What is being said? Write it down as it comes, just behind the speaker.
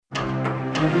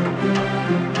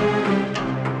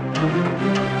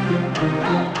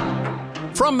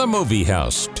From the movie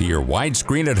house to your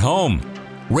widescreen at home,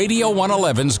 Radio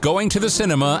 111's going to the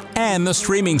cinema and the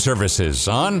streaming services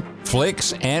on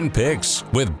Flicks and Picks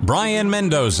with Brian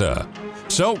Mendoza.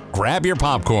 So grab your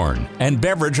popcorn and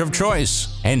beverage of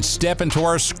choice and step into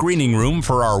our screening room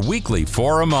for our weekly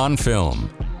forum on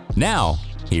film. Now,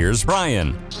 here's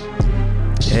Brian.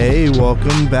 Hey,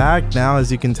 welcome back. Now,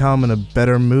 as you can tell, I'm in a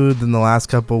better mood than the last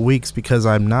couple of weeks because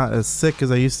I'm not as sick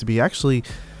as I used to be. Actually,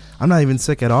 I'm not even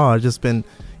sick at all. I've just been,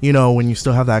 when you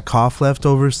still have that cough left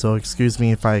over, so excuse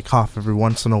me if I cough every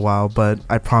once in a while, but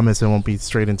I promise it won't be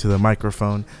straight into the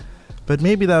microphone. But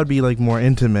maybe that would be like more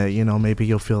intimate, maybe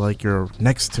you'll feel like you're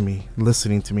next to me,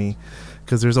 listening to me,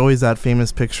 because there's always that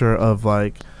famous picture of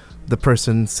like the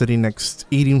person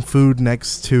eating food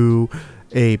next to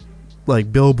a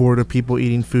like billboard of people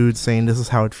eating food saying this is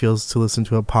how it feels to listen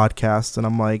to a podcast. And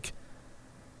I'm like,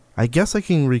 I guess I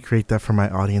can recreate that for my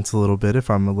audience a little bit if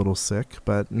I'm a little sick,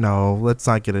 but no, let's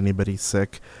not get anybody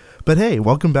sick. But hey,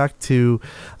 welcome back to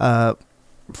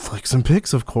Flicks and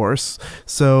Picks, of course.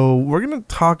 So we're going to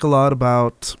talk a lot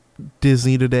about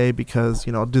Disney today because,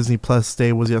 Disney Plus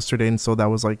Day was yesterday. And so that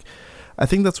was like, I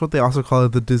think that's what they also call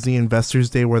it, the Disney Investors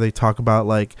Day, where they talk about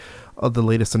like the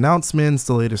latest announcements,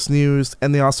 the latest news.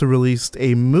 And they also released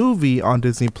a movie on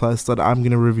Disney Plus that I'm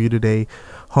going to review today,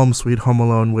 Home Sweet Home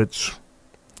Alone, which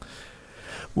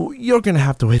you're going to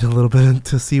have to wait a little bit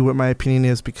to see what my opinion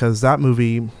is, because that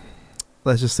movie,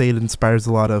 let's just say it inspires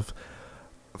a lot of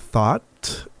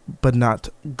thought, but not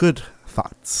good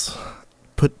thoughts,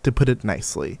 to put it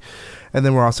nicely. And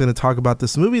then we're also going to talk about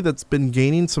this movie that's been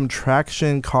gaining some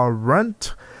traction called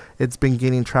Runt. It's been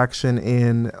gaining traction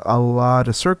in a lot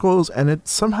of circles, and it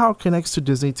somehow connects to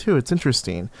Disney too. It's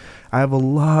interesting. I have a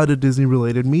lot of Disney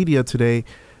related media today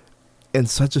in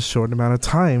such a short amount of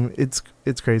time. It's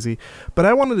crazy. But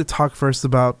I wanted to talk first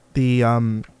about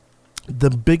the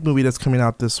big movie that's coming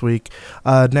out this week.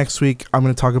 Next week, I'm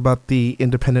going to talk about the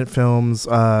independent films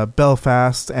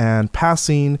Belfast and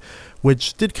Passing,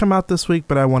 which did come out this week,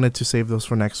 but I wanted to save those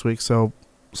for next week, so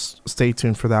stay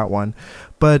tuned for that one.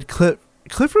 But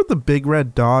Clifford the Big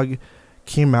Red Dog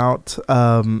came out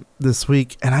this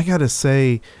week, and I gotta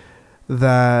say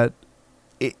that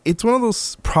it's one of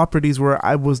those properties where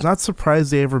I was not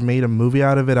surprised they ever made a movie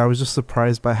out of it. I was just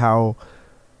surprised by how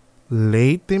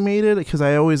late they made it, because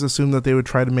I always assumed that they would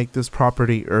try to make this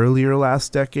property earlier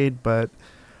last decade, but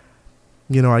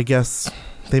I guess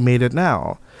they made it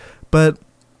now. But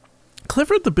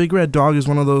Clifford the Big Red Dog is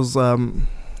one of those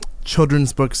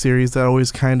children's book series that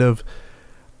always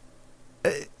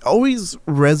always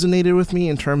resonated with me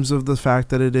in terms of the fact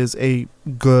that it is a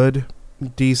good,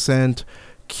 decent,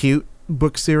 cute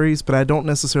book series, but I don't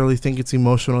necessarily think it's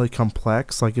emotionally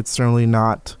complex. Like, it's certainly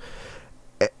not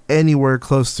anywhere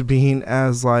close to being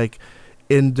as like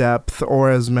in depth or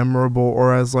as memorable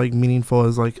or as like meaningful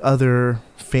as like other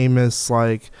famous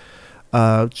like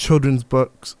children's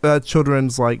books,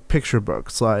 children's like picture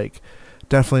books. Like,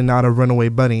 definitely not a Runaway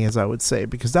Bunny, as I would say,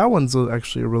 because that one's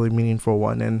actually a really meaningful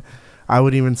one. And I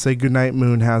would even say Goodnight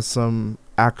Moon has some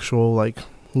actual like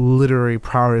literary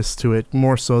prowess to it,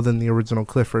 more so than the original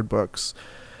Clifford books.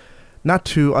 Not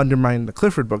to undermine the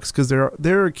Clifford books, because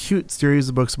they're a cute series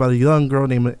of books about a young girl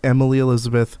named Emily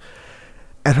Elizabeth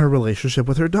and her relationship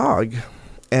with her dog.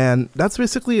 And that's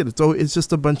basically it. It's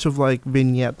just a bunch of like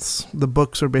vignettes. The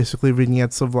books are basically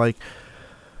vignettes of like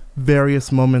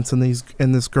various moments in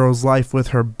this girl's life with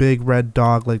her big red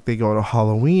dog. Like, they go to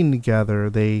Halloween together,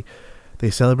 they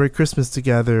celebrate Christmas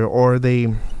together, or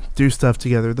they do stuff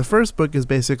together. The first book is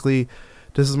basically,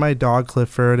 this is my dog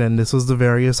Clifford, and this was the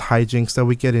various hijinks that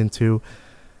we get into.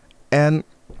 And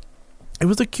it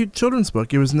was a cute children's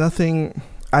book. It was nothing,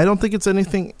 I don't think it's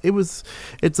anything, it's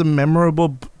a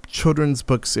memorable children's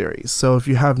book series. So if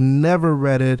you have never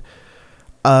read it,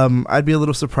 I'd be a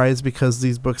little surprised, because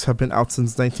these books have been out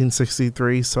since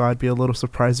 1963, so I'd be a little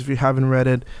surprised if you haven't read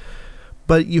it.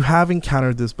 But you have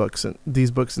encountered these books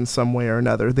in some way or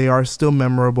another. They are still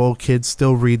memorable. Kids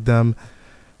still read them,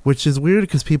 which is weird,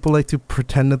 because people like to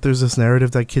pretend that there's this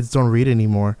narrative that kids don't read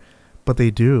anymore, but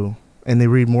they do, and they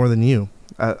read more than you.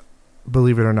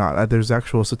 Believe it or not, there's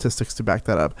actual statistics to back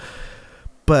that up.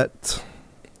 But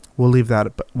we'll leave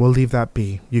that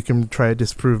be. You can try to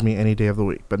disprove me any day of the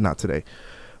week, but not today.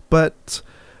 But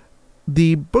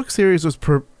the book series was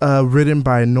written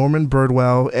by Norman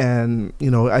Birdwell, and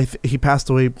he passed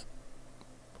away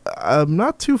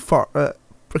not too far, more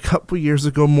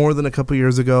than a couple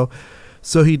years ago,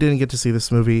 so he didn't get to see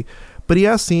this movie. But he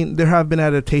has seen, there have been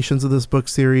adaptations of this book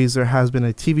series. There has been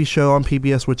a TV show on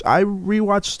PBS, which I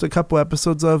rewatched a couple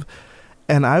episodes of,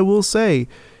 And I will say,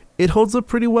 it holds up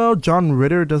pretty well. John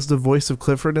Ritter does the voice of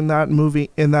Clifford in that movie,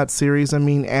 in that series, and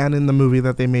in the movie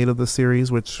that they made of the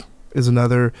series, which is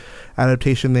another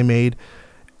adaptation they made.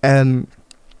 And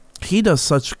he does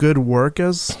such good work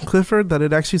as Clifford that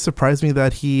it actually surprised me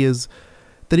that he was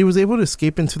able to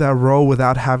escape into that role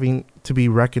without having to be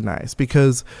recognized.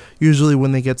 Because usually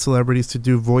when they get celebrities to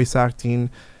do voice acting,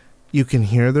 you can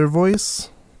hear their voice.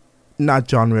 Not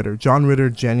John Ritter. John Ritter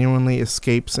genuinely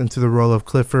escapes into the role of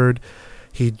Clifford.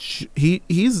 He's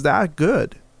that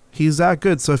good. He's that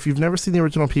good. So if you've never seen the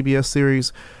original PBS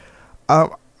series,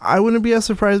 I wouldn't be as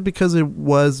surprised because it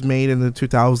was made in the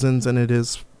 2000s and it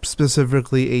is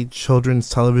specifically a children's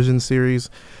television series.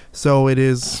 So it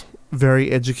is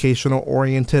very educational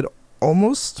oriented.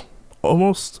 Almost.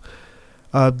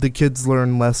 The kids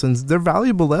learn lessons. They're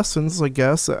valuable lessons, I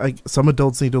guess. Some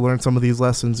adults need to learn some of these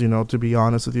lessons, to be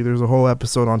honest with you. There's a whole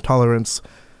episode on tolerance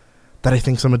that I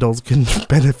think some adults can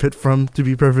benefit from, to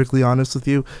be perfectly honest with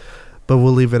you. But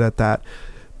we'll leave it at that.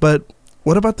 But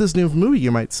what about this new movie,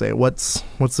 you might say? What's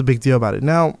the big deal about it?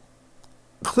 Now,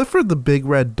 Clifford the Big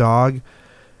Red Dog,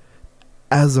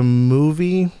 as a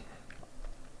movie,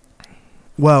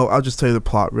 well, I'll just tell you the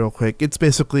plot real quick. It's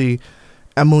basically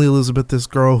Emily Elizabeth, this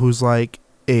girl who's like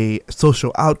a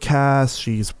social outcast.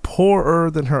 She's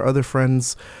poorer than her other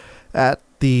friends at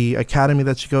the academy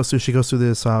that she goes to. She goes to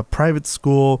this private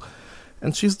school,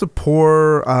 and she's the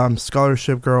poor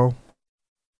scholarship girl.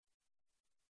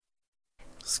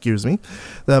 Excuse me.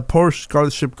 The poor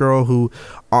scholarship girl who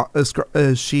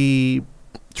she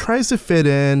tries to fit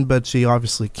in, but she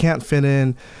obviously can't fit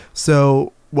in.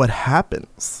 So what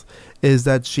happens is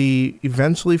that she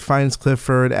eventually finds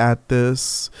Clifford at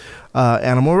this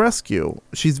animal rescue.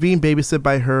 She's being babysitted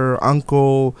by her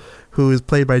uncle, who is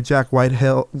played by Jack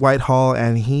Whitehall,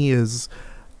 and he is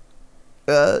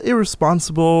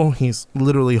irresponsible. He's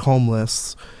literally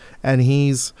homeless, and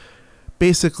he's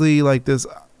basically like this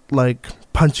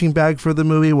punching bag for the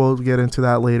movie. We'll get into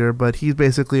that later, but he's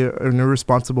basically an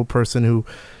irresponsible person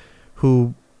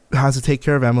who has to take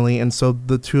care of Emily, and so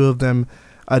the two of them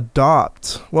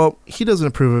adopt. Well, he doesn't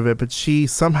approve of it, but she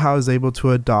somehow is able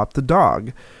to adopt the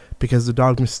dog, because the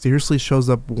dog mysteriously shows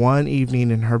up one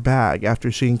evening in her bag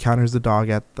after she encounters the dog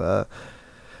at the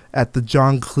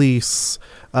John Cleese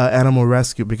animal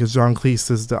rescue, because John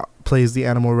Cleese plays the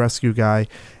animal rescue guy,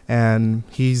 and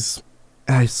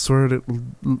I swear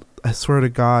to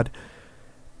God,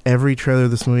 every trailer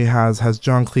this movie has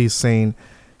John Cleese saying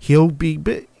he'll be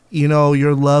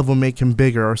your love will make him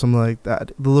bigger, or something like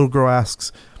that. The little girl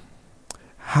asks,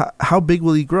 how big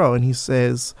will he grow? And he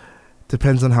says,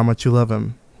 depends on how much you love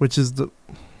him, which is the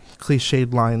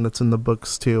cliched line that's in the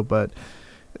books too. But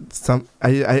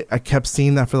I kept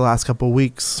seeing that for the last couple of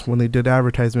weeks when they did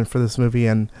advertisement for this movie,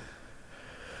 and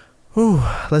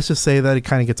let's just say that it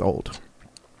kind of gets old.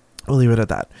 We'll leave it at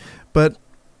that. But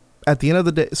at the end of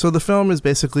the day, so the film is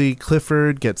basically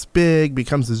Clifford gets big,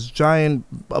 becomes this giant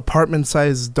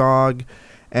apartment-sized dog,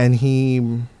 and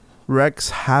he wreaks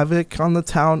havoc on the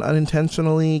town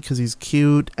unintentionally because he's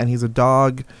cute and he's a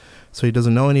dog, so he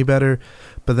doesn't know any better.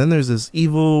 But then there's this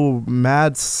evil,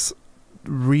 mad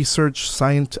research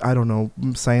scientist, I'm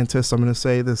going to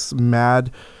say, this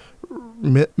mad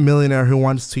millionaire who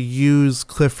wants to use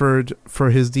Clifford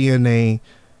for his DNA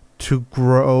to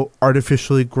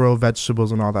artificially grow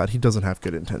vegetables and all that. He doesn't have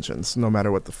good intentions, no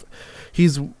matter what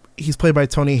he's played by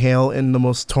Tony Hale in the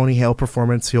most Tony Hale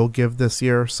performance he'll give this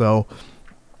year, so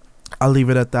I'll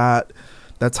leave it at that.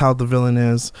 That's how the villain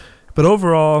is. But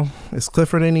overall, is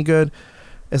Clifford any good?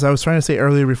 As I was trying to say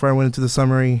earlier before I went into the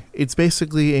summary, it's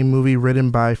basically a movie written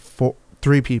by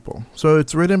three people. So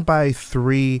it's written by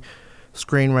three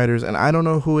screenwriters, and I don't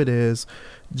know who it is.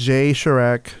 Jay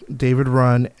Sharek, David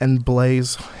Run, and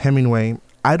Blaze Hemingway.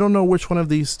 I don't know which one of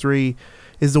these three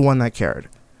is the one that cared,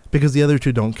 because the other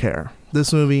two don't care.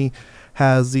 This movie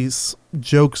has these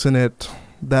jokes in it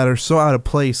that are so out of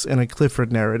place in a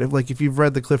Clifford narrative. Like, if you've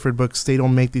read the Clifford books, they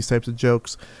don't make these types of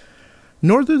jokes.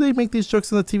 Nor do they make these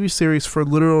jokes in the TV series for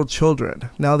literal children.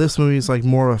 Now, this movie is like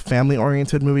more of a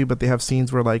family-oriented movie, but they have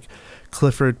scenes where like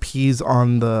Clifford pees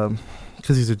on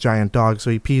because he's a giant dog,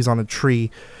 so he pees on a tree,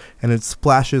 and it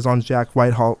splashes on Jack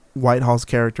Whitehall's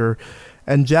character,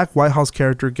 and Jack Whitehall's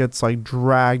character gets like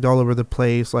dragged all over the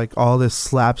place, like all this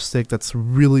slapstick that's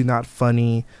really not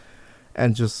funny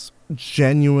and just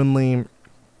genuinely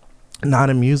not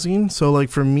amusing. So like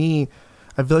for me,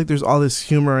 I feel like there's all this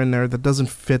humor in there that doesn't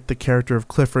fit the character of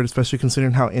Clifford, especially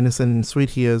considering how innocent and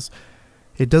sweet he is.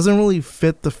 It doesn't really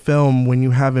fit the film when you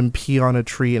have him pee on a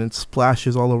tree and it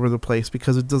splashes all over the place,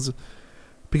 because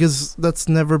that's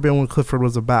never been what Clifford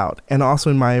was about. And also,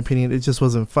 in my opinion, it just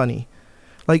wasn't funny.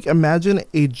 Like, imagine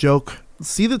a joke.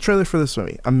 See the trailer for this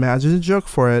movie. Imagine a joke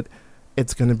for it.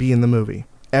 It's going to be in the movie.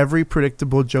 Every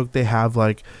predictable joke they have,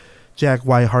 like Jack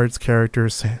Whiteheart's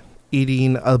characters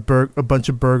eating a bunch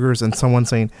of burgers and someone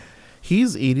saying,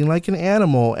 he's eating like an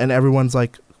animal. And everyone's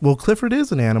like, well, Clifford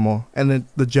is an animal. And then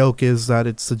the joke is that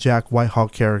it's the Jack Whitehall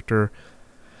character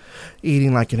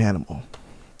eating like an animal.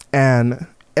 And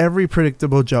every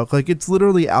predictable joke, like it's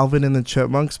literally Alvin and the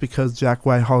Chipmunks, because Jack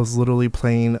Whitehall is literally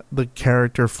playing the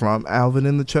character from Alvin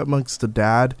and the Chipmunks, the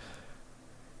dad.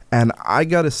 And I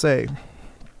gotta say,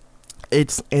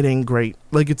 it ain't great.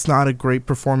 Like, it's not a great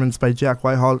performance by Jack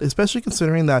Whitehall, especially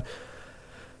considering that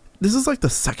this is like the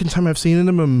second time I've seen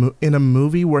him in a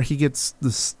movie where he gets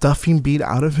the stuffing beat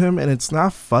out of him, and it's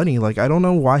not funny. Like, I don't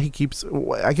know why he keeps...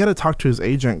 I gotta talk to his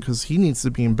agent, because he needs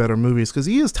to be in better movies, because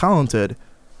he is talented.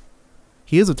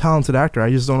 He is a talented actor. I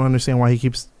just don't understand why he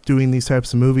keeps doing these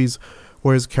types of movies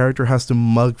where his character has to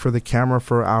mug for the camera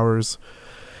for hours.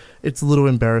 It's a little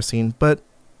embarrassing. But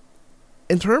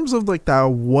in terms of like that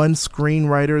one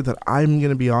screenwriter that I'm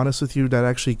going to be honest with you that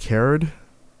actually cared,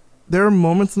 there are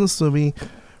moments in this movie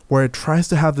where it tries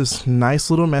to have this nice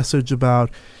little message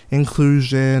about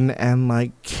inclusion and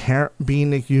like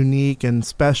being like unique and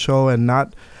special and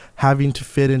not having to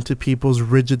fit into people's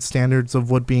rigid standards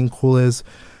of what being cool is.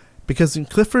 Because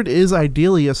Clifford is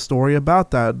ideally a story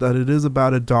about that it is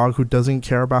about a dog who doesn't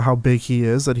care about how big he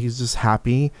is, that he's just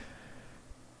happy.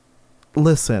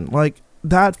 Listen, like,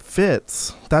 that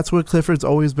fits. That's what Clifford's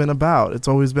always been about. It's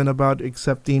always been about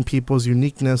accepting people's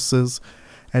uniquenesses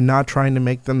and not trying to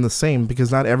make them the same, because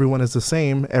not everyone is the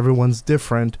same. Everyone's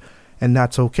different, and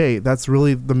that's okay. That's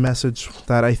really the message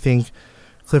that I think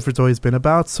Clifford's always been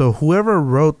about. So whoever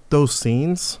wrote those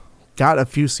scenes got a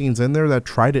few scenes in there that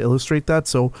try to illustrate that.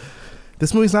 So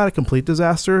this movie's not a complete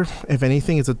disaster. If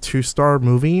anything, it's a 2-star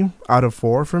movie out of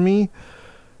 4 for me.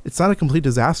 It's not a complete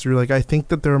disaster. Like, I think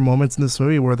that there are moments in this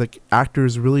movie where the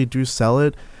actors really do sell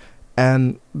it,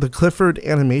 and the Clifford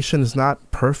animation is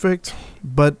not perfect,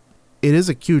 but it is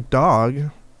a cute dog.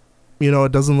 You know,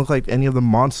 it doesn't look like any of the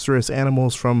monstrous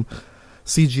animals from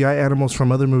CGI animals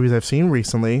from other movies I've seen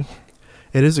recently.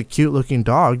 It is a cute looking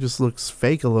dog, just looks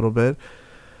fake a little bit.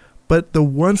 But the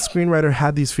one screenwriter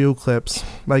had these few clips,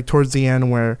 like towards the end,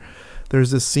 where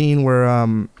there's this scene where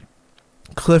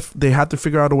they have to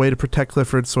figure out a way to protect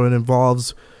Clifford, so it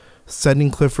involves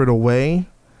sending Clifford away.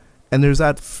 And there's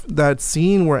that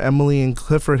scene where Emily and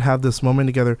Clifford have this moment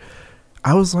together.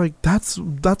 I was like, that's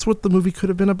what the movie could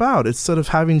have been about. Instead of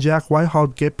having Jack Whitehall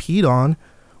get peed on,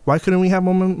 why couldn't we have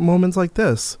moments like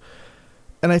this?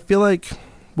 And I feel like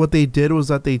what they did was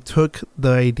that they took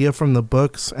the idea from the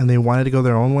books and they wanted to go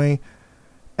their own way.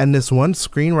 And this one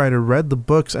screenwriter read the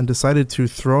books and decided to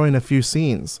throw in a few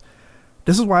scenes.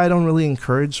 This is why I don't really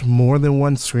encourage more than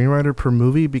one screenwriter per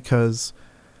movie, because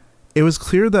it was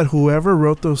clear that whoever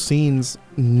wrote those scenes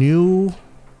knew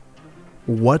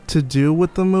what to do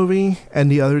with the movie,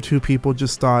 and the other two people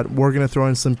just thought, we're going to throw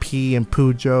in some pee and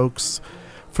poo jokes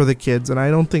for the kids. And I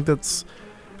don't think that's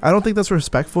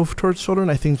respectful towards children.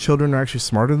 I think children are actually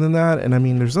smarter than that. And I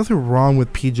mean, there's nothing wrong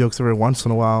with pee jokes every once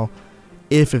in a while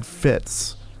if it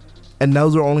fits. And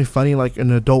those are only funny like in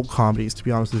adult comedies, to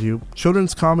be honest with you.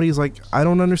 Children's comedies, like, I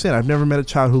don't understand. I've never met a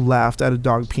child who laughed at a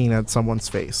dog peeing at someone's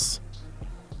face.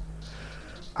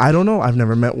 I don't know. I've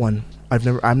never met one. I've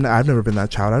never been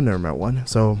that child. I've never met one.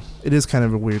 So it is kind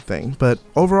of a weird thing. But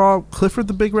overall, Clifford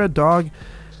the Big Red Dog,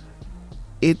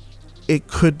 it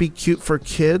could be cute for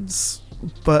kids,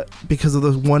 but because of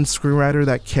the one screenwriter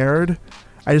that cared,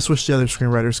 I just wish the other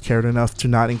screenwriters cared enough to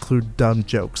not include dumb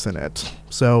jokes in it.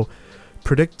 So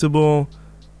predictable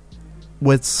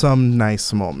with some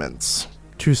nice moments.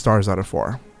 2 stars out of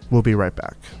 4. We'll be right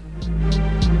back.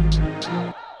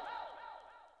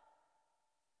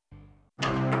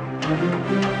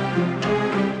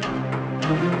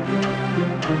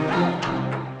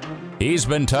 He's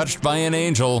been touched by an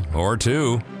angel or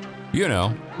two. You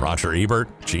know, Roger Ebert,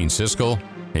 Gene Siskel,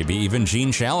 maybe even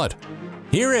Gene Shalit.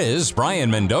 Here is Brian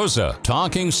Mendoza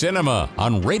talking cinema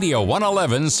on Radio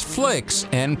 111's Flicks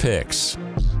and Picks.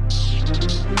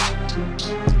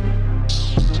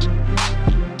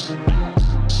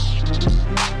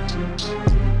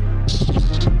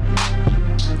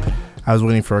 I was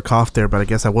waiting for a cough there, but I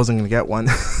guess I wasn't going to get one.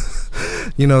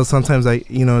 You know, sometimes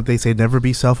they say never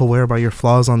be self-aware about your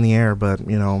flaws on the air, but,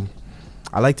 you know,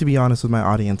 I like to be honest with my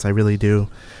audience. I really do.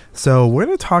 So we're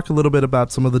going to talk a little bit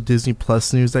about some of the Disney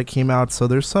Plus news that came out. So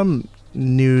there's some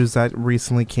news that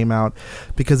recently came out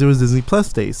because it was Disney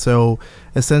Plus Day. So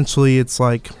essentially it's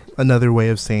like another way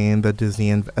of saying that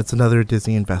it's another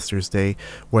Disney Investors Day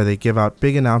where they give out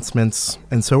big announcements.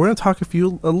 And so we're going to talk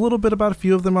a little bit about a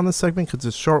few of them on this segment because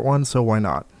it's a short one, so why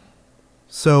not?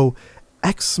 So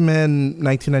X-Men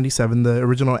 1997, the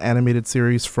original animated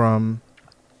series from,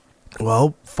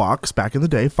 well, Fox back in the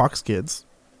day, Fox Kids,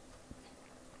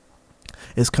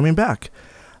 is coming back.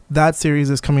 That series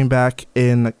is coming back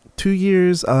in 2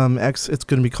 years. It's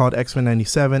going to be called X-Men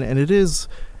 97, and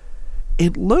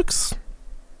it looks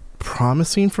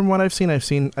promising from what I've seen. I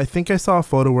think I saw a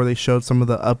photo where they showed some of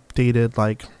the updated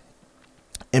like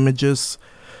images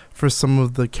for some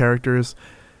of the characters.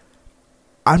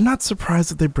 I'm not surprised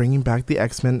that they're bringing back the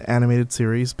X-Men animated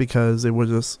series because it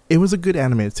was a good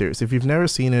animated series. If you've never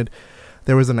seen it,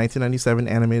 there was a 1997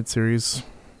 animated series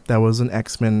that was an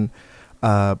X-Men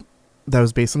that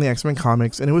was based on the X-Men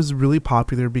comics, and it was really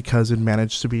popular because it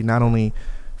managed to be not only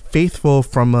faithful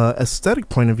from a aesthetic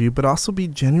point of view, but also be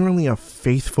genuinely a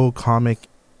faithful comic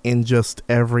in just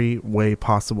every way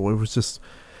possible.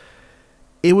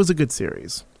 It was a good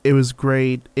series. It was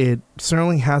great. It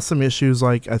certainly has some issues.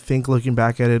 Like, I think looking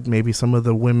back at it, maybe some of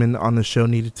the women on the show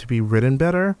needed to be written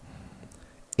better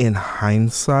in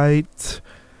hindsight,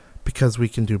 because we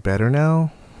can do better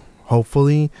now,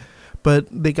 hopefully. But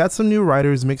they got some new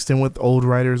writers mixed in with old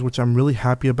writers, which I'm really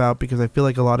happy about, because I feel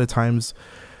like a lot of times,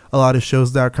 a lot of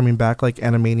shows that are coming back, like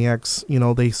Animaniacs,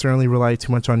 they certainly rely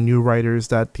too much on new writers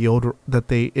that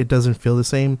it doesn't feel the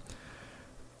same.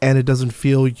 And it doesn't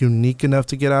feel unique enough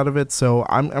to get out of it. So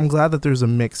I'm glad that there's a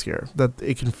mix here, that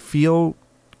it can feel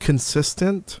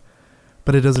consistent,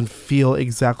 but it doesn't feel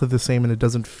exactly the same, and it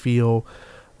doesn't feel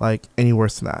like any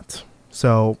worse than that.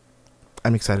 So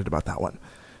I'm excited about that one.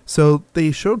 So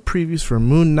they showed previews for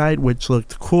Moon Knight, which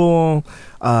looked cool.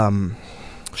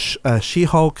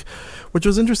 She-Hulk, which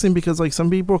was interesting because like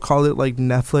some people call it like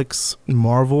Netflix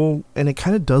Marvel, and it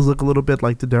kind of does look a little bit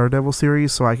like the Daredevil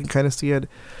series, so I can kind of see it.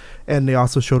 And they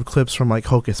also showed clips from like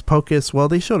Hocus Pocus. Well,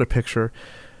 they showed a picture.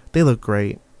 They look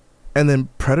great. And then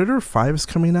Predator 5 is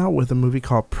coming out with a movie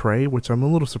called Prey, which I'm a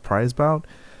little surprised about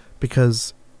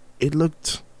because it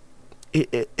looks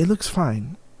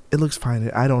fine. It looks fine.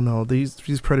 I don't know.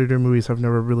 These Predator movies have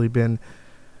never really been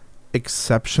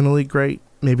exceptionally great.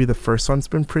 Maybe the first one's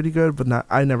been pretty good, but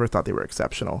I never thought they were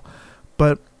exceptional.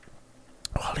 But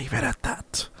I'll leave it at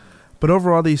that. But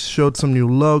overall, they showed some new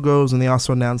logos, and they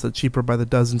also announced that Cheaper by the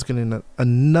Dozen's getting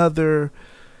another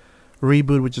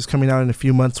reboot, which is coming out in a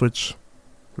few months, which,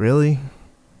 really?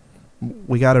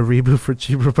 We got a reboot for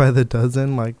Cheaper by the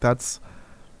Dozen? Like, that's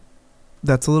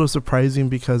a little surprising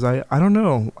because I don't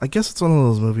know. I guess it's one of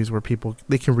those movies where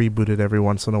they can reboot it every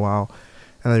once in a while,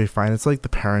 and that'd be fine. It's like The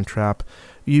Parent Trap.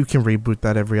 You can reboot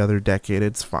that every other decade.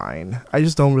 It's fine. I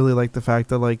just don't really like the fact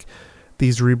that, like,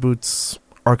 these reboots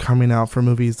are coming out for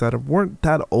movies that weren't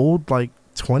that old. Like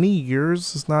 20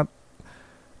 years is not,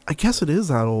 I guess it is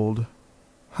that old.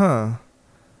 Huh.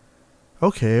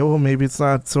 Okay, well maybe it's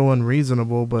not so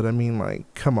unreasonable, but I mean, like,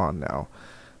 come on now.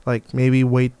 Like, maybe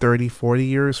wait 30, 40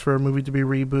 years for a movie to be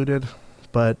rebooted.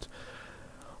 But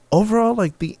overall,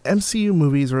 like, the MCU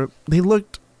movies they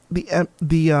looked,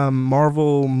 the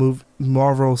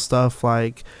Marvel stuff,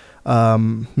 like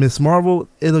Miss Marvel,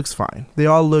 it looks fine. They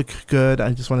all look good.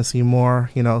 I just want to see more,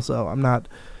 so I'm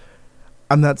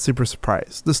not super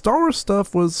surprised. The Star Wars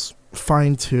stuff was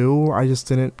fine too.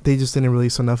 They just didn't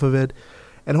release enough of it.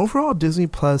 And overall, Disney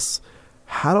Plus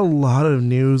had a lot of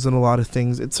news and a lot of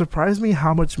things. It surprised me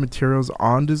how much material's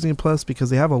on Disney Plus because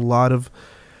they have a lot of,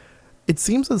 it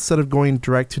seems instead of going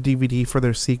direct to DVD for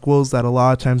their sequels, that a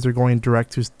lot of times they're going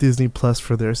direct to Disney Plus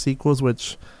for their sequels,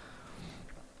 which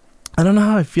I don't know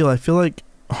how I feel. I feel like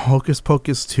Hocus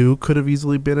Pocus 2 could have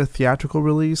easily been a theatrical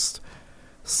release.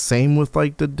 Same with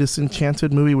like the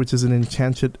Disenchanted movie, which is an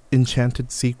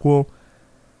enchanted sequel.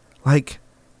 Like,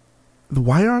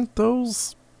 why aren't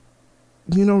those,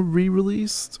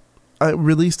 re-released?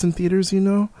 Released in theaters,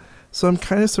 So I'm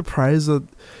kind of surprised that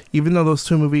even though those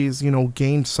two movies,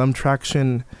 gained some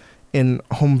traction in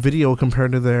home video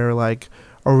compared to their like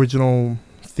original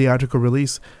theatrical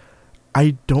release,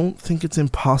 I don't think it's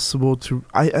impossible to.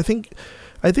 I think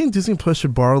Disney Plus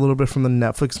should borrow a little bit from the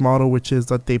Netflix model, which is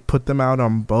that they put them out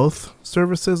on both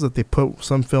services. That they put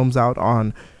some films out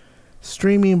on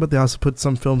streaming, but they also put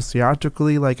some films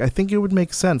theatrically. Like, I think it would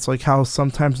make sense, like how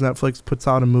sometimes Netflix puts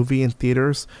out a movie in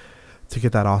theaters to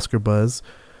get that Oscar buzz.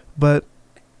 But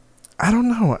I don't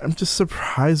know. I'm just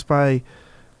surprised by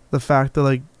the fact that,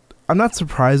 like, I'm not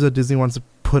surprised that Disney wants to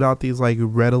put out these like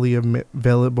readily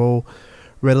available,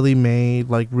 readily made,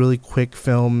 like really quick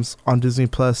films on Disney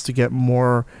Plus to get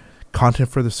more content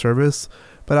for the service.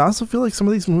 But I also feel like some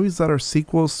of these movies that are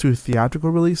sequels to theatrical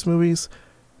release movies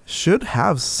should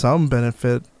have some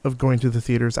benefit of going to the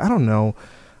theaters. I don't know.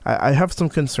 I have some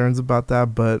concerns about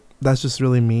that, but that's just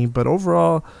really me. But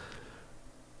overall,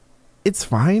 it's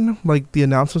fine. Like, the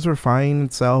announcements were fine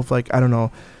itself. Like, I don't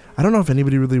know if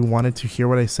anybody really wanted to hear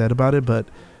what I said about it, but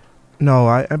no,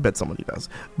 I bet somebody does.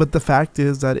 But the fact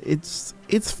is that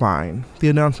it's fine. The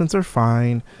announcements are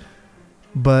fine,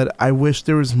 but I wish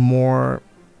there was more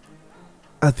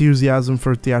enthusiasm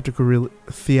for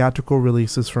theatrical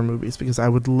releases for movies, because I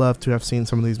would love to have seen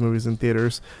some of these movies in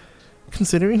theaters,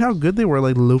 considering how good they were.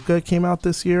 Like, Luca came out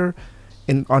this year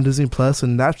on Disney Plus,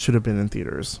 and that should have been in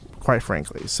theaters, quite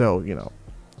frankly. So,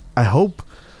 I hope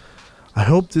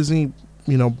Disney,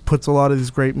 puts a lot of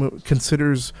these great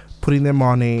considers putting them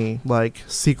on a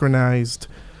asynchronized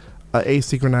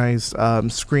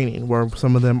screening, where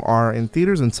some of them are in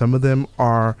theaters and some of them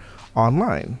are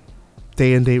online,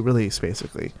 day and date release,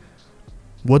 basically.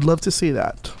 Would love to see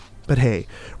that. But hey,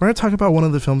 we're going to talk about one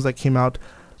of the films that came out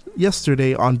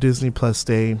yesterday on Disney Plus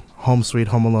Day, Home Sweet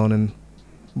Home Alone, and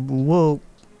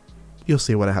you'll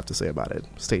see what I have to say about it.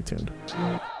 Stay tuned.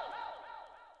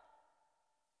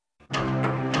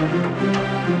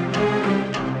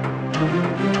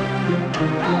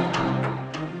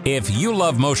 If you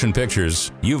love motion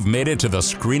pictures, you've made it to the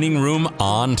screening room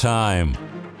on time.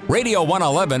 Radio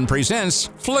 111 presents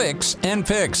Flicks and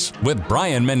Picks with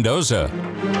Brian Mendoza.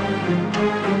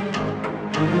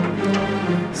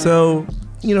 So,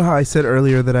 you know how I said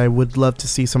earlier that I would love to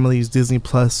see some of these Disney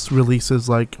Plus releases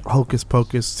like Hocus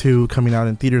Pocus 2 coming out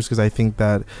in theaters, because I think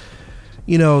that,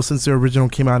 since the original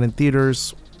came out in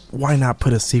theaters, why not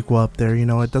put a sequel up there?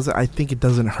 I think it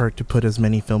doesn't hurt to put as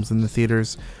many films in the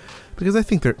theaters, because I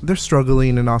think they're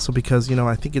struggling, and also because,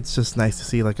 I think it's just nice to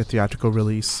see like a theatrical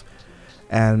release.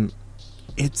 And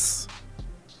it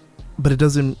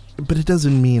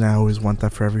doesn't mean I always want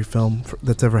that for every film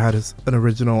that's ever had an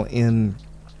original in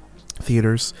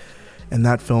theaters, and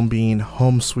that film being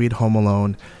Home Sweet Home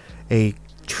Alone, a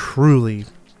truly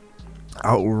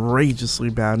outrageously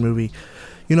bad movie.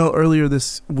 Earlier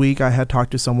this week I had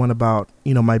talked to someone about,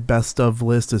 my best of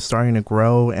list is starting to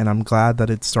grow, and I'm glad that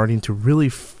it's starting to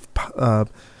really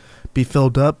be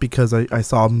filled up, because I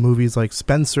saw movies like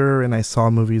Spencer, and I saw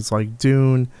movies like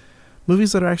Dune,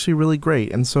 movies that are actually really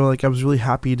great. And so I was really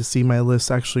happy to see my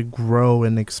list actually grow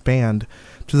and expand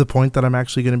to the point that I'm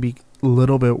actually going to be a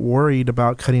little bit worried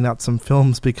about cutting out some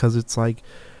films, because it's like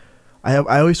I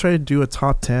always try to do a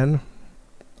top 10,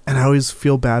 and I always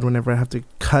feel bad whenever I have to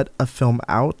cut a film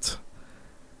out.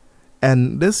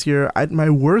 And this year, my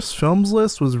worst films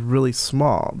list was really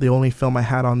small. The only film I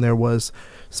had on there was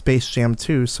Space Jam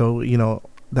 2. So,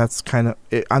 that's kind of...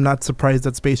 I'm not surprised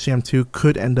that Space Jam 2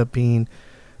 could end up being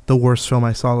the worst film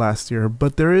I saw last year.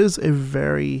 But there is a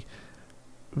very,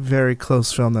 very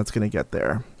close film that's going to get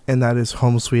there, and that is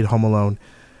Home Sweet Home Alone.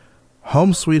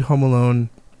 Home Sweet Home Alone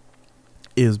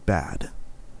is bad.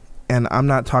 And I'm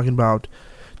not talking about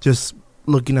just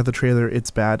looking at the trailer, it's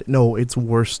bad. No, it's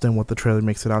worse than what the trailer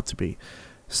makes it out to be.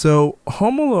 So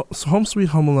Home Sweet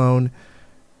Home Alone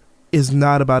is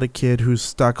not about a kid who's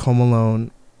stuck home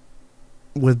alone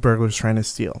with burglars trying to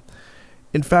steal.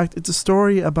 In fact, it's a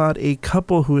story about a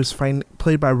couple who is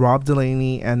played by Rob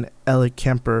Delaney and Alec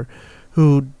Kemper,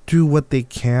 who do what they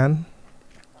can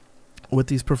with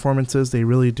these performances. They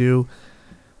really do.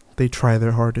 They try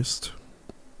their hardest.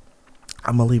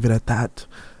 I'm going to leave it at that.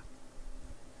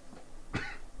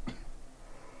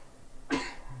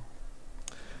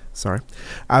 Sorry.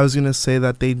 I was going to say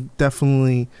that they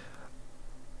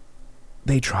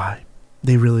try.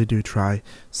 They really do try.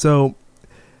 So,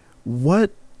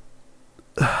 what...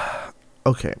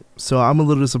 Okay, so I'm a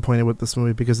little disappointed with this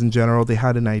movie, because in general, they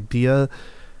had an idea.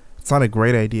 It's not a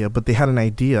great idea, but they had an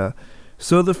idea.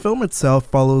 So the film itself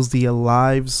follows the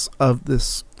lives of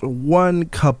this one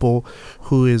couple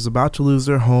who is about to lose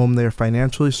their home. They're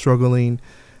financially struggling.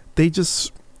 They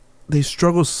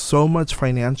struggle so much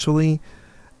financially,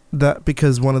 that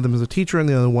because one of them is a teacher and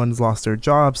the other one's lost their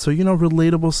job. So,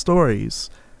 relatable stories.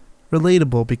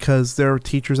 Relatable, because there are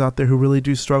teachers out there who really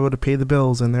do struggle to pay the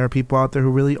bills, and there are people out there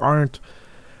who really aren't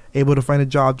able to find a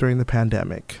job during the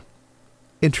pandemic.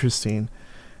 Interesting.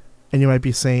 And you might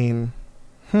be saying,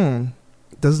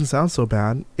 doesn't sound so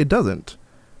bad. It doesn't.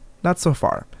 Not so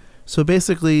far. So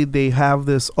basically, they have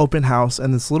this open house,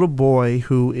 and this little boy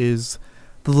who is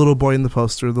the little boy in the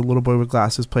poster, the little boy with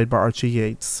glasses, played by Archie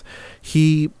Yates,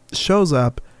 he shows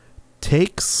up,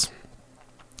 takes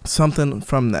something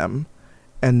from them,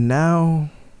 and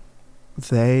now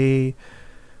and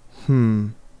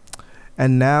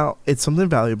now it's something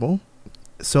valuable,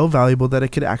 so valuable that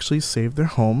it could actually save their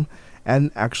home and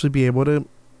actually be able to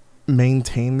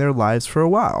maintain their lives for a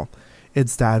while.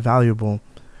 It's that valuable.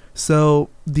 So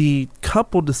the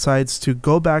couple decides to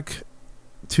go back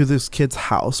to this kid's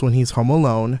house when he's home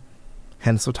alone,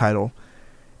 hence the title,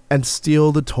 and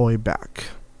steal the toy back.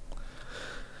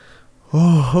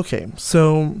 Oh, okay.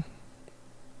 So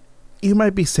you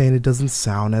might be saying it doesn't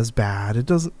sound as bad.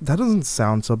 That doesn't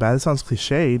sound so bad. It sounds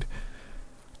cliched.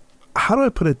 How do I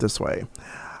put it this way?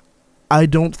 I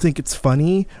don't think it's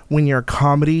funny when your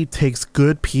comedy takes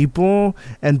good people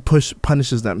and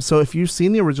punishes them. So if you've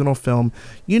seen the original film,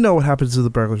 you know what happens to the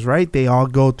burglars, right? They all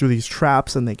go through these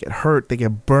traps and they get hurt, they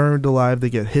get burned alive, they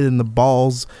get hit in the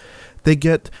balls, they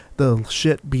get the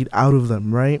shit beat out of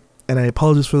them, right? And I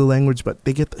apologize for the language, but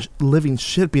they get the living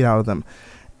shit beat out of them.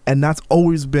 And that's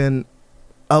always been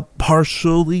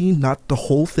partially, not the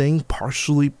whole thing,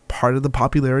 partially part of the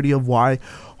popularity of why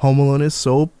Home Alone is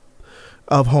so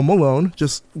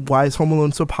just why is Home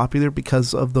Alone so popular,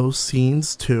 because of those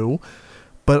scenes too.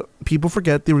 But people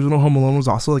forget the original Home Alone was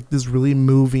also like this really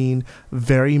moving,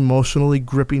 very emotionally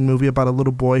gripping movie about a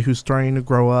little boy who's starting to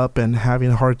grow up and having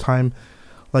a hard time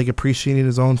like appreciating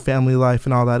his own family life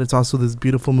and all that. It's also this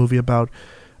beautiful movie about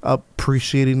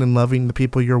appreciating and loving the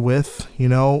people you're with, you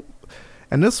know.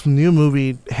 And this new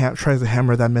movie tries to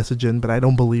hammer that message in, but I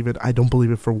don't believe it. I don't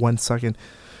believe it for 1 second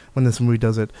when this movie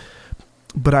does it.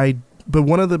 But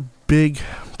one of the big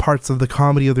parts of the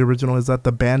comedy of the original is that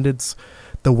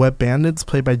the wet bandits,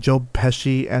 played by Joe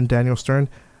Pesci and Daniel Stern,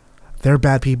 they're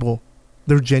bad people.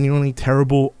 They're genuinely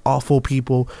terrible, awful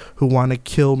people who want to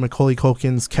kill Macaulay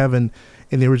Culkin's Kevin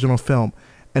in the original film.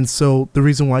 And so the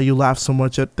reason why you laugh so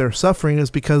much at their suffering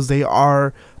is because they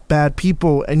are bad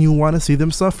people and you want to see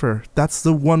them suffer. That's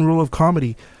the one rule of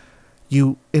comedy.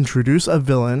 You introduce a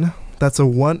villain. This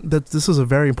is a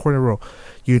very important rule.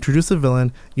 You introduce a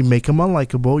villain, you make him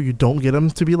unlikable, you don't get him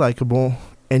to be likable,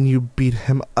 and you beat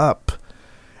him up,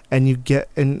 and you get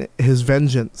in his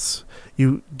vengeance.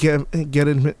 You make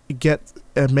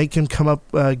him come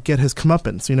up, get his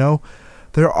comeuppance. You know,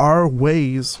 there are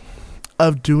ways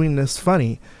of doing this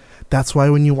funny. That's why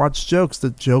when you watch jokes,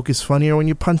 the joke is funnier when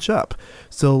you punch up.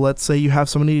 So let's say you have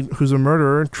somebody who's a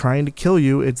murderer trying to kill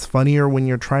you. It's funnier when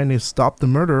you're trying to stop the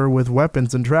murderer with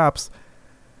weapons and traps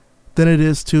than it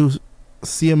is to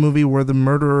see a movie where the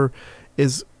murderer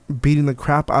is beating the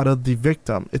crap out of the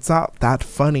victim. It's not that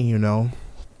funny, you know.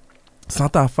 It's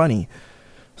not that funny.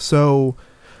 So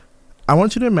I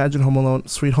want you to imagine Home Alone,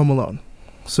 Sweet Home Alone.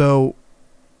 So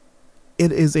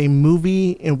it is a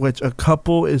movie in which a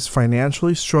couple is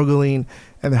financially struggling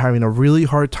and they're having a really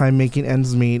hard time making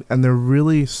ends meet, and they're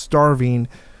really starving,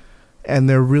 and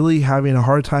they're really having a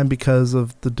hard time because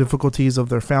of the difficulties of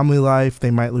their family life.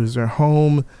 They might lose their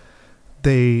home.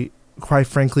 They, quite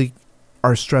frankly,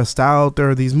 are stressed out. There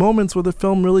are these moments where the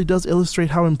film really does illustrate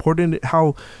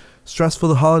how stressful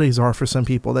the holidays are for some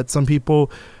people, that some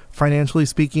people, financially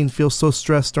speaking, feel so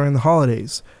stressed during the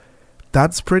holidays.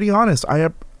 That's pretty honest. I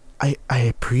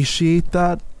appreciate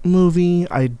that movie.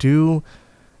 I do.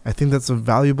 I think that's a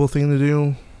valuable thing to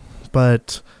do.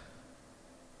 But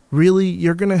really,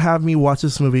 you're going to have me watch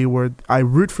this movie where I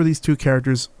root for these two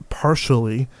characters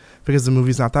partially because the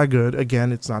movie's not that good.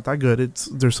 Again, it's not that good.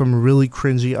 There's some really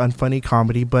cringy, unfunny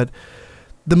comedy, but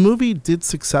the movie did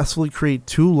successfully create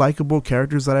two likable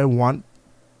characters that I want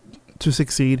to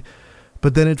succeed,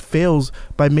 but then it fails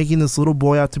by making this little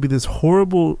boy out to be this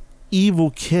horrible,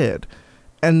 evil kid.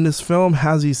 And this film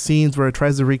has these scenes where it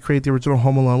tries to recreate the original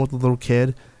Home Alone with the little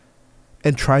kid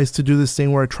and tries to do this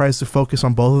thing where it tries to focus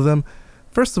on both of them.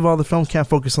 First of all, the film can't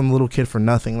focus on the little kid for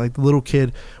nothing. Like, the little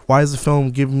kid, why is the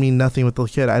film giving me nothing with the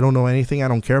kid? I don't know anything. I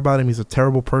don't care about him. He's a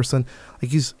terrible person.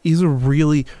 Like, he's a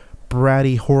really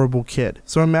bratty, horrible kid.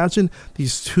 So imagine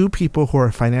these two people who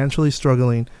are financially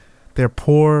struggling. They're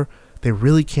poor. They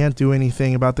really can't do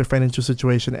anything about their financial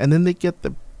situation. And then they get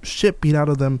the shit beat out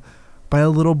of them by a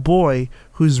little boy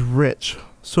who's rich.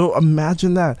 So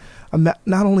imagine that.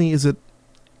 Not only is it,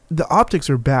 the optics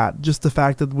are bad, just the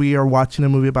fact that we are watching a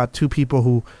movie about two people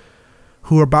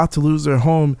who are about to lose their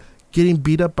home getting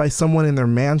beat up by someone in their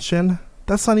mansion.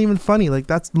 That's not even funny. Like,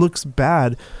 that looks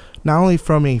bad, not only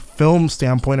from a film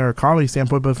standpoint or a comedy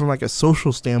standpoint, but from like a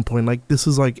social standpoint. Like, this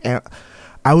is like,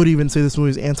 I would even say this movie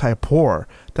is anti-poor.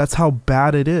 That's how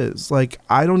bad it is. Like,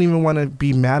 I don't even want to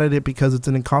be mad at it because it's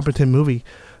an incompetent movie.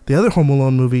 The other Home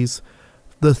Alone movies,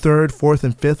 the third, fourth,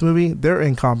 and fifth movie, they're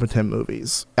incompetent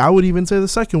movies. I would even say the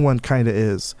second one kind of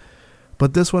is.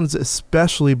 But this one's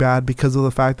especially bad because of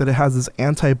the fact that it has this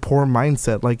anti-poor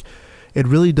mindset. Like, it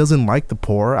really doesn't like the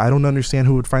poor. I don't understand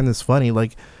who would find this funny.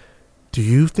 Like, do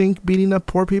you think beating up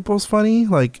poor people is funny?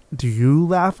 Like, do you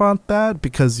laugh at that?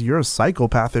 Because you're a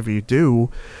psychopath if you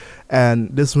do. And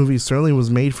this movie certainly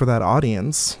was made for that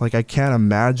audience. Like, I can't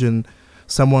imagine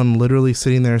someone literally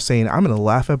sitting there saying, I'm going to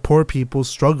laugh at poor people's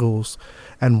struggles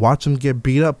and watch them get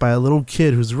beat up by a little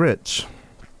kid who's rich.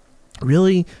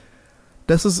 Really?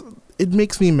 It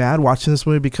makes me mad watching this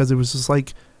movie because it was just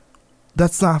like,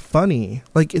 that's not funny.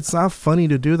 Like, it's not funny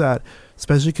to do that,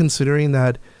 especially considering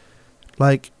that,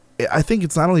 like, I think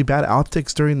it's not only bad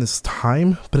optics during this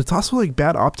time, but it's also like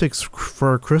bad optics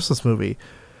for a Christmas movie.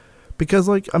 Because,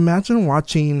 like, imagine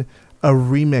watching a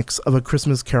remix of A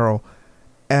Christmas Carol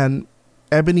and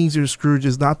Ebenezer Scrooge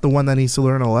is not the one that needs to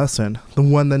learn a lesson. The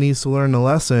one that needs to learn a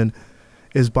lesson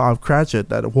is Bob Cratchit.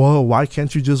 That, whoa, why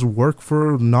can't you just work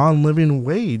for a non-living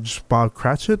wage, Bob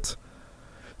Cratchit?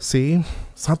 See?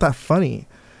 It's not that funny.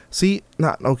 See?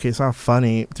 It's not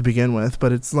funny to begin with,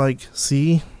 but it's like,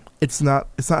 see? It's not,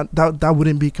 that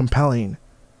wouldn't be compelling.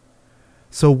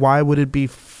 So why would it be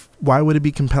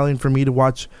compelling for me to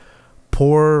watch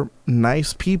poor,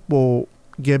 nice people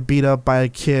get beat up by a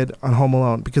kid on Home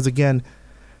Alone? Because again,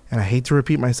 and I hate to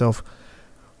repeat myself,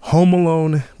 Home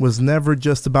Alone was never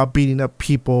just about beating up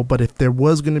people, but if there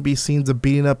was going to be scenes of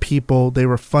beating up people, they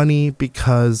were funny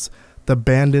because the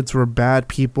bandits were bad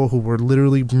people who were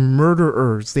literally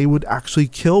murderers. They would actually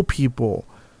kill people.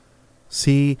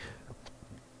 See,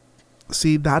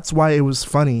 that's why it was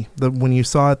funny when you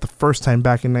saw it the first time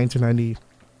back in 1990.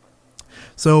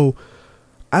 So,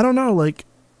 I don't know, like,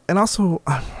 and also,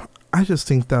 I just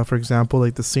think that, for example,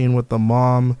 like the scene with the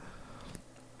mom,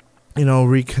 you know,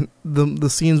 the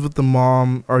scenes with the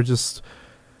mom are just,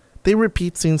 they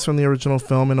repeat scenes from the original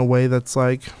film in a way that's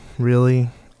like, really?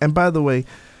 And by the way,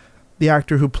 the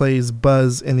actor who plays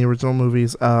Buzz in the original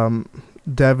movies,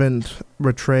 Devin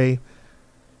Rattray,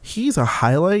 he's a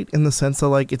highlight in the sense that,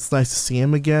 like, it's nice to see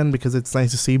him again because it's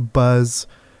nice to see Buzz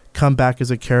come back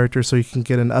as a character so you can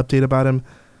get an update about him.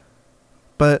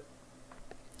 But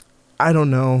I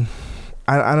don't know.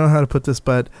 I don't know how to put this,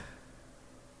 but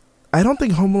I don't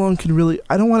think Home Alone can really...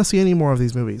 I don't want to see any more of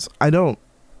these movies. I don't.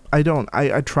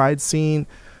 I've tried to see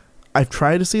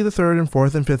the third and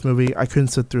fourth and fifth movie. I couldn't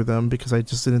sit through them because I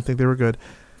just didn't think they were good.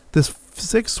 This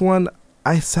sixth one,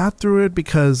 I sat through it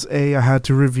because A, I had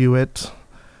to review it,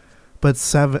 but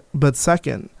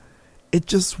second, it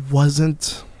just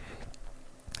wasn't...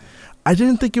 I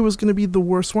didn't think it was going to be the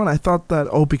worst one. I thought that,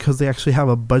 because they actually have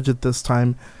a budget this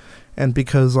time, and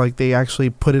because, like, they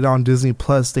actually put it on Disney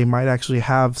Plus, they might actually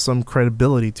have some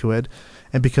credibility to it,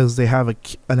 and because they have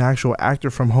an actual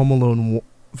actor from Home Alone,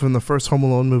 from the first Home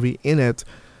Alone movie in it,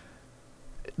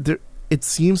 it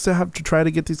seems to have to try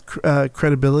to get these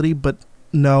credibility, but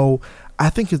no, I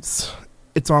think it's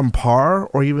on par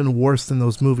or even worse than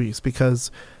those movies because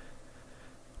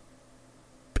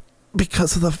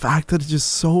of the fact that it's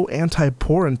just so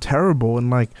anti-poor and terrible. And,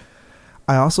 like,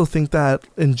 I also think that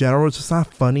in general it's just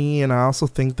not funny, and I also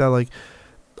think that, like,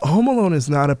 Home Alone is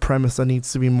not a premise that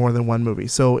needs to be more than one movie.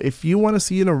 So if you want to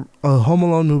see a Home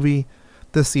Alone movie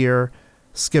this year,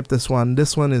 skip this one.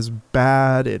 This one is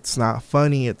bad. It's not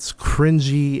funny. It's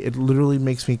cringy. It literally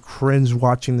makes me cringe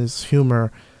watching this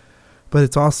humor. But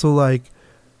it's also like,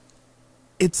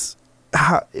 it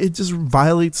just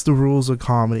violates the rules of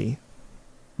comedy.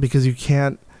 Because you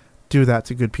can't do that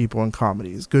to good people in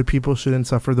comedies. Good people shouldn't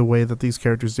suffer the way that these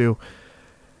characters do.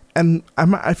 And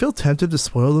I feel tempted to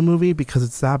spoil the movie because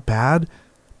it's that bad,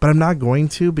 but I'm not going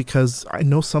to because I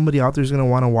know somebody out there is going to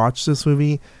want to watch this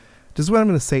movie. This is what I'm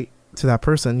going to say to that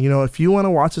person. You know, if you want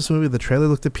to watch this movie, the trailer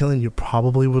looked appealing, you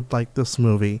probably would like this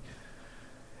movie.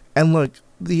 And look,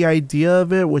 the idea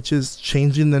of it, which is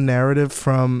changing the narrative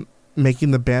from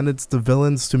making the bandits the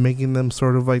villains to making them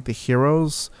sort of like the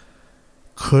heroes,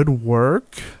 could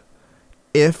work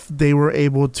if they were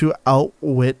able to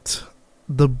outwit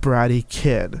the bratty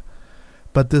kid.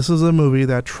 But this is a movie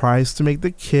that tries to make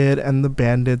the kid and the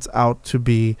bandits out to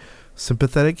be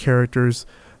sympathetic characters,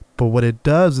 but what it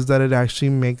does is that it actually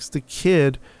makes the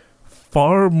kid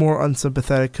far more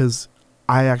unsympathetic because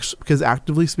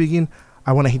actively speaking,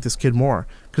 I want to hate this kid more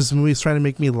because the movie is trying to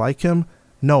make me like him.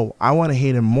 No, I want to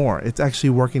hate him more. It's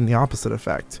actually working the opposite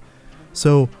effect.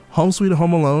 So Home Sweet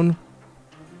Home Alone,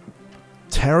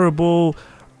 terrible,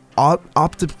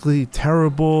 optically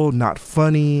terrible, not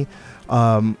funny.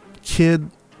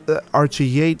 Kid Archie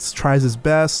Yates tries his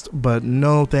best, but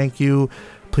no, thank you.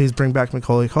 Please bring back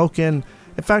Macaulay Culkin.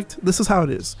 In fact, this is how it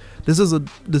is. This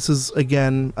is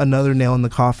again another nail in the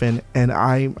coffin, and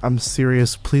I'm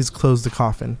serious. Please close the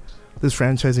coffin. This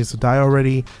franchise needs to die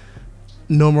already.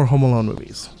 No more Home Alone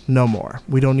movies. No more.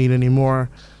 We don't need any more.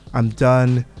 I'm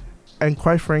done. And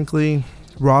quite frankly,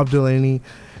 Rob Delaney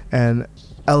and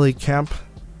Ellie Kemper,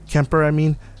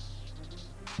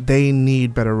 they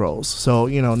need better roles. So,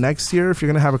 you know, next year, if you're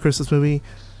going to have a Christmas movie,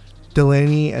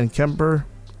 Delaney and Kemper,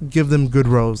 give them good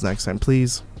roles next time,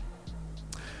 please.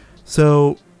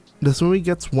 So this movie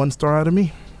gets 1 star out of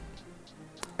me,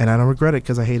 and I don't regret it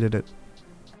because I hated it.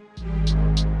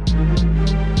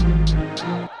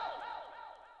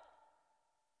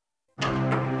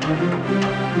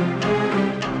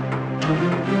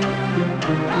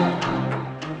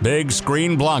 Big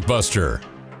screen blockbuster,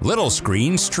 little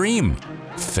screen stream,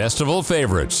 festival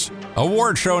favorites,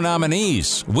 award show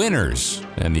nominees, winners,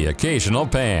 and the occasional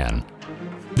pan.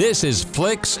 This is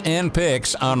Flicks and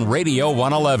Picks on Radio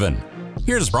 111.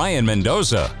 Here's Brian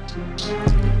Mendoza.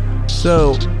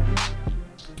 So,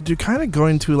 you're kind of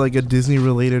going to like a Disney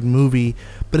related movie,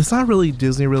 but it's not really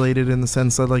Disney related in the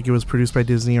sense that like it was produced by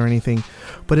Disney or anything,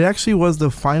 but it actually was the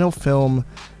final film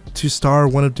to star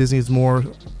one of Disney's more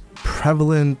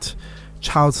prevalent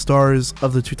child stars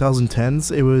of the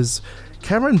 2010s. It was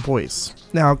Cameron Boyce.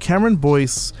 Now, Cameron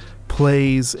Boyce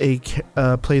plays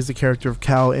the character of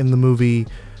Cal in the movie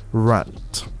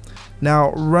Runt.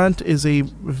 Now, Runt is a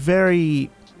very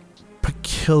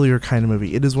peculiar kind of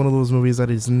movie. It is one of those movies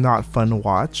that is not fun to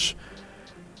watch.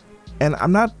 And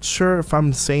I'm not sure if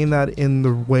I'm saying that in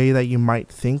the way that you might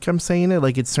think I'm saying it.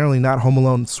 Like, it's certainly not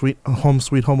Home Sweet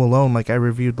Home Alone, like I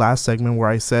reviewed last segment where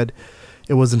I said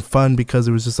it wasn't fun because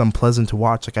it was just unpleasant to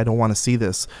watch. Like, I don't want to see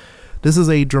this. This is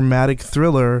a dramatic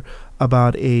thriller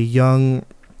about a young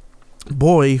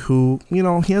boy who, you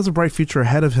know, he has a bright future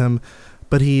ahead of him,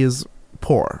 but he is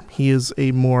poor. He's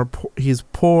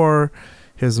poor.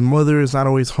 His mother is not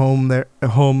always home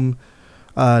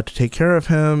to take care of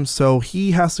him, so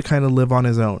he has to kind of live on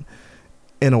his own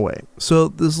in a way.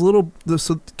 So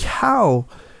Cal,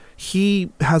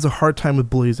 he has a hard time with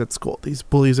bullies at school. These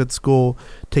bullies at school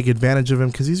take advantage of him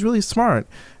because he's really smart,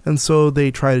 and so they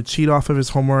try to cheat off of his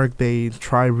homework. They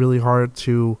try really hard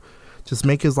to just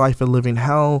make his life a living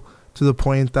hell, to the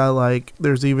point that like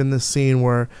there's even this scene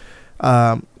where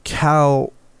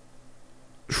Cal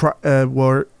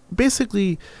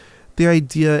basically the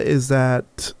idea is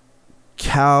that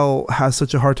Cal has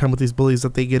such a hard time with these bullies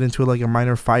that they get into like a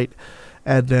minor fight,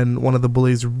 and then one of the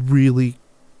bullies really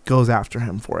goes after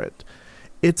him for it.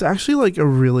 It's actually like a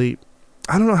really,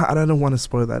 I don't want to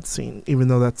spoil that scene, even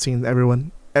though that scene,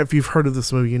 everyone, if you've heard of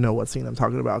this movie, you know what scene I'm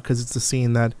talking about, because it's the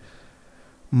scene that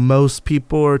most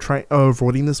people are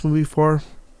avoiding this movie for.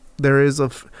 There is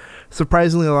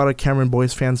surprisingly a lot of Cameron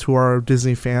Boyce fans who are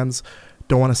Disney fans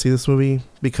don't want to see this movie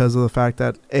because of the fact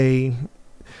that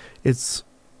it's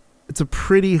a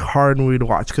pretty hard movie to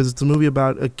watch, because it's a movie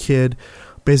about a kid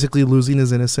basically losing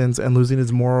his innocence and losing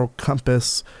his moral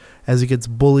compass as he gets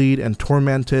bullied and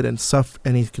tormented and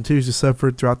he continues to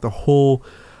suffer throughout the whole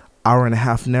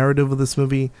hour-and-a-half narrative of this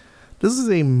movie. This is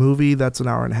a movie that's an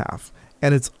hour and a half,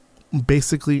 and it's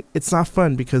not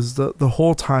fun because the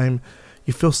whole time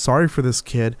you feel sorry for this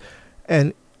kid.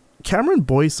 And Cameron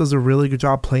Boyce does a really good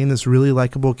job playing this really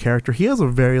likable character. He has a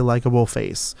very likable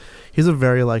face. He's a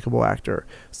very likable actor.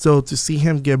 So to see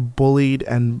him get bullied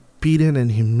and beaten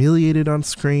and humiliated on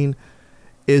screen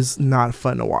is not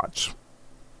fun to watch.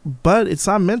 But it's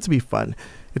not meant to be fun.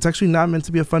 It's actually not meant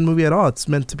to be a fun movie at all. It's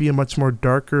meant to be a much more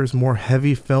darker, more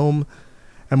heavy film,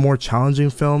 and more challenging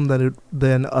film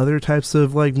than other types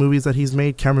of like movies that he's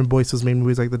made. Cameron Boyce has made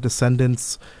movies like The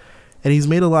Descendants, and he's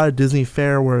made a lot of Disney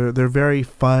fare where they're very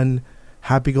fun,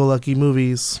 happy-go-lucky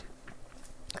movies.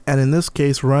 And in this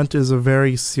case, Runt is a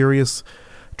very serious,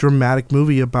 dramatic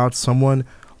movie about someone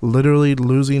literally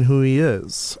losing who he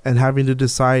is and having to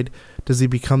decide, does he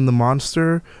become the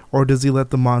monster or does he let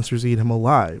the monsters eat him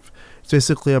alive? It's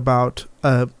basically about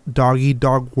a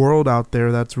dog-eat-dog world out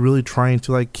there that's really trying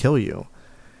to like kill you.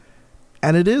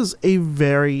 And it is a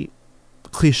very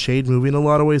cliched movie in a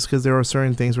lot of ways, because there are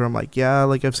certain things where I'm like, yeah,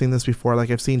 like I've seen this before. Like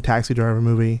I've seen Taxi Driver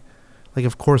movie. Like,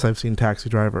 of course I've seen Taxi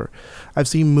Driver. I've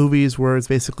seen movies where it's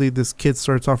basically this kid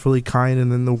starts off really kind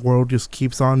and then the world just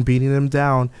keeps on beating him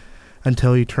down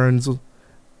until he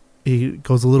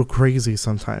goes a little crazy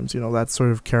sometimes, you know, that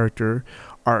sort of character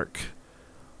arc.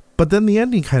 But then the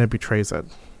ending kind of betrays it.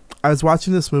 I was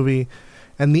watching this movie,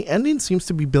 and the ending seems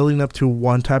to be building up to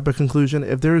one type of conclusion.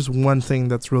 If there is one thing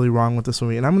that's really wrong with this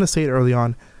movie, and I'm going to say it early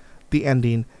on, the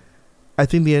ending. I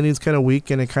think the ending's kind of weak,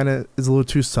 and it kind of is a little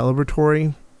too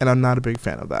celebratory, and I'm not a big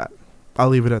fan of that. I'll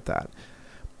leave it at that.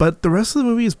 But the rest of the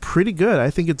movie is pretty good.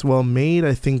 I think it's well made.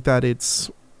 I think that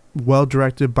it's well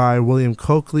directed by William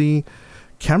Coakley.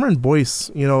 Cameron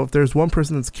Boyce, you know, if there's one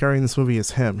person that's carrying this movie,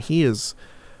 it's him. He is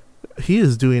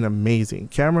doing amazing.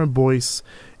 Cameron Boyce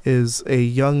is a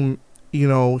young, you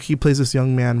know, he plays this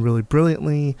young man really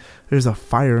brilliantly. There's a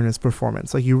fire in his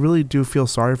performance. Like, you really do feel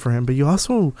sorry for him, but you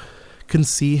also can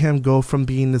see him go from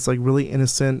being this like really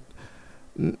innocent,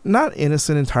 not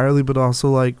innocent entirely, but also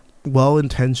like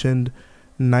well-intentioned,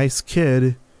 nice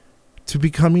kid to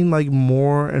becoming like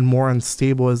more and more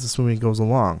unstable as this movie goes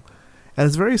along. And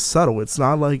it's very subtle. It's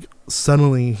not like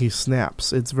suddenly he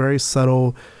snaps. It's very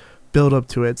subtle build up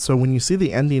to it. So when you see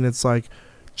the ending, it's like,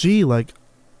 gee, like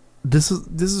this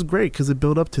is great because it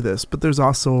built up to this. But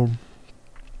then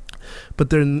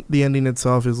the ending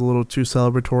itself is a little too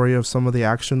celebratory of some of the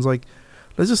actions. Like,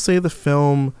 let's just say the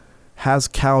film has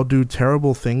Cal do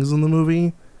terrible things in the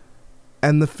movie,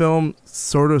 and the film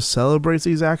sort of celebrates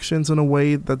these actions in a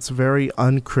way that's very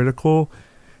uncritical.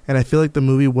 And I feel like the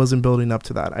movie wasn't building up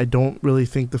to that. I don't really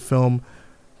think the film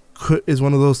is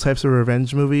one of those types of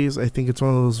revenge movies. I think it's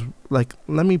one of those, like,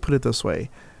 let me put it this way.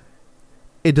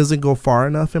 It doesn't go far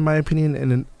enough, in my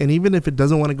opinion. And even if it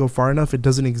doesn't want to go far enough, it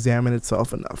doesn't examine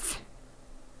itself enough.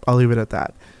 I'll leave it at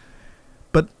that.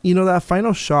 But, you know, that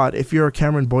final shot, if you're a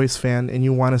Cameron Boyce fan and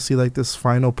you want to see, like, this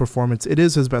final performance, it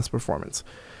is his best performance.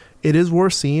 It is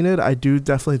worth seeing it. I do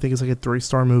definitely think it's like a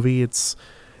 3-star movie.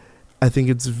 I think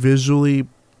it's visually...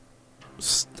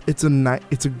 It's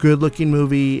a good-looking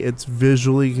movie. It's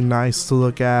visually nice to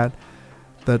look at.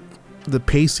 The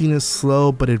pacing is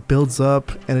slow, but it builds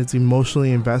up, and it's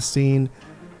emotionally investing.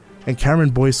 And Cameron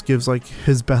Boyce gives like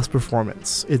his best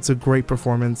performance. It's a great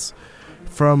performance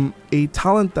from a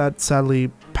talent that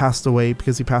sadly passed away,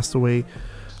 because he passed away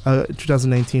in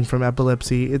 2019 from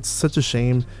epilepsy. It's such a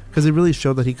shame because it really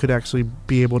showed that he could actually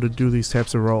be able to do these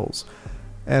types of roles,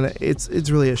 and it's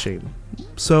really a shame.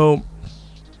 So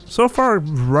far,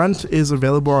 Runt is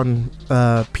available on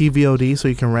PVOD, so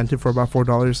you can rent it for about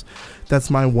 $4. That's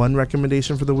my one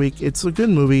recommendation for the week. It's a good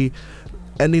movie.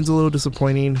 Ending's a little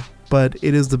disappointing, but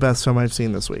it is the best film I've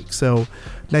seen this week. So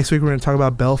next week, we're going to talk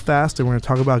about Belfast, and we're going to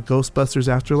talk about Ghostbusters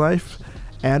Afterlife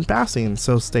and Passing.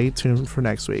 So stay tuned for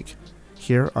next week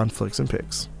here on Flicks and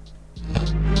Picks.